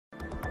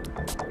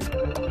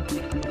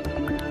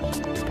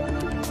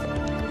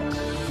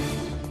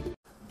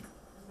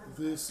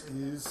This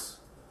is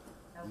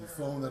the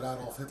phone that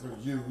Adolf Hitler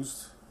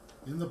used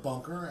in the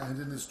bunker and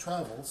in his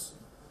travels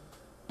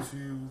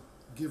to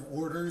give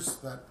orders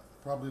that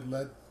probably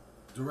led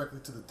directly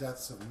to the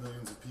deaths of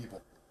millions of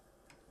people.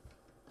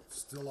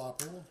 Still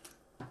operable,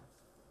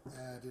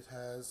 and it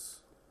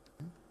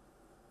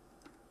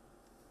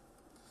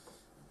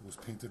was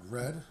painted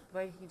red.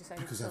 Why did you decide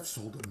because to I've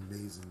sold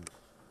amazing.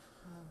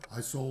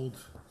 I sold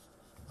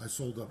a.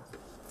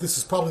 This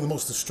is probably the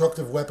most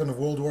destructive weapon of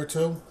World War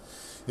II.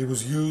 It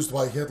was used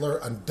by Hitler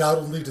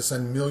undoubtedly to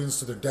send millions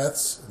to their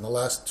deaths in the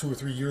last 2 or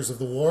 3 years of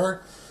the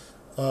war.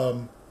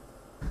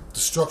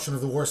 Destruction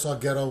of the Warsaw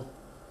Ghetto,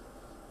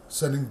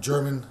 sending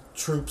German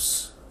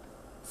troops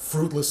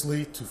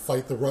fruitlessly to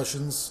fight the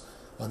Russians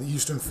on the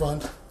Eastern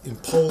Front, in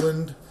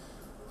Poland,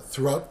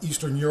 throughout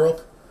Eastern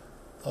Europe.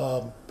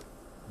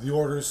 The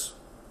orders,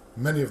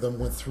 many of them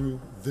went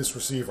through this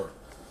receiver.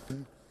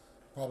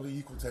 Probably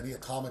equal to any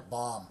atomic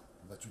bomb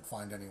that you'd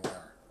find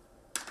anywhere.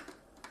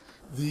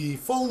 The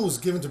phone was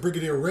given to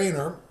Brigadier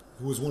Rayner,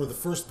 who was one of the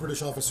first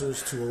British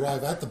officers to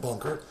arrive at the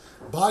bunker,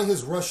 by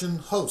his Russian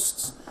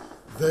hosts.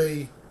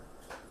 They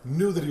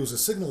knew that he was a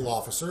signal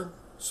officer,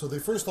 so they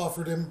first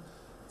offered him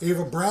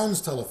Ava Braun's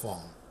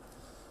telephone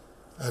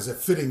as a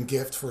fitting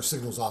gift for a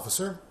signals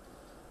officer.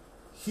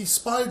 He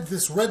spied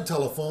this red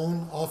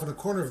telephone off in a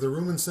corner of the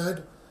room and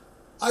said,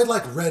 "I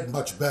like red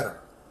much better,"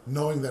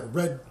 knowing that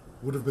red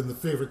would have been the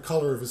favorite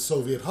color of his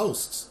Soviet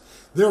hosts.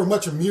 They were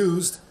much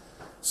amused,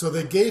 so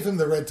they gave him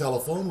the red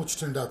telephone, which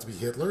turned out to be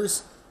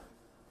Hitler's.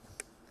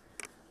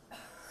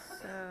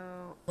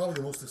 Probably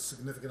the most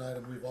significant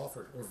item we've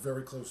offered, or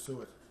very close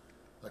to it.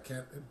 I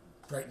can't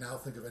right now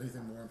think of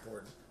anything more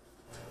important.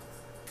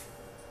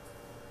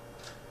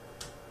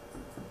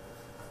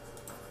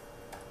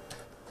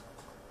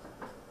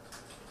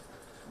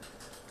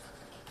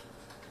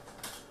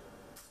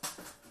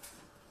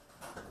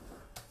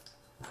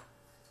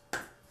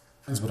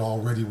 But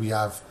already we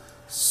have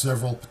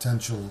several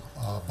potential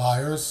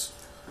buyers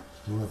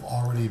who have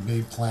already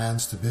made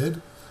plans to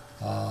bid.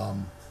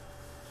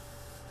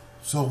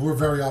 So we're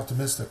very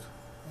optimistic.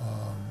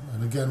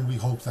 And again, we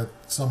hope that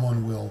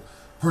someone will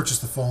purchase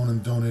the phone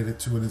and donate it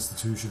to an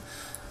institution.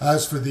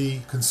 As for the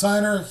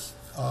consignor,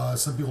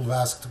 some people have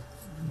asked,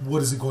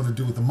 what is he going to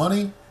do with the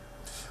money?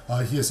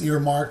 He has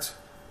earmarked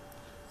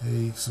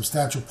a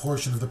substantial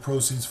portion of the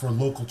proceeds for a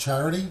local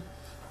charity,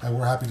 and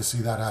we're happy to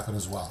see that happen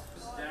as well.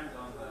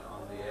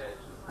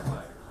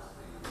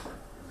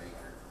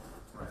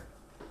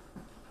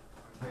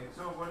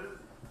 So what is,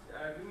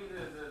 give me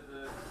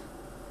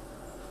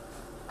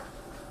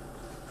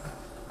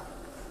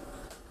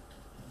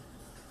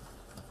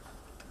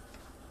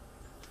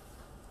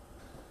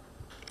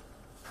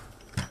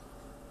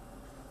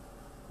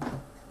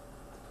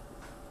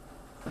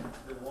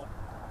the one.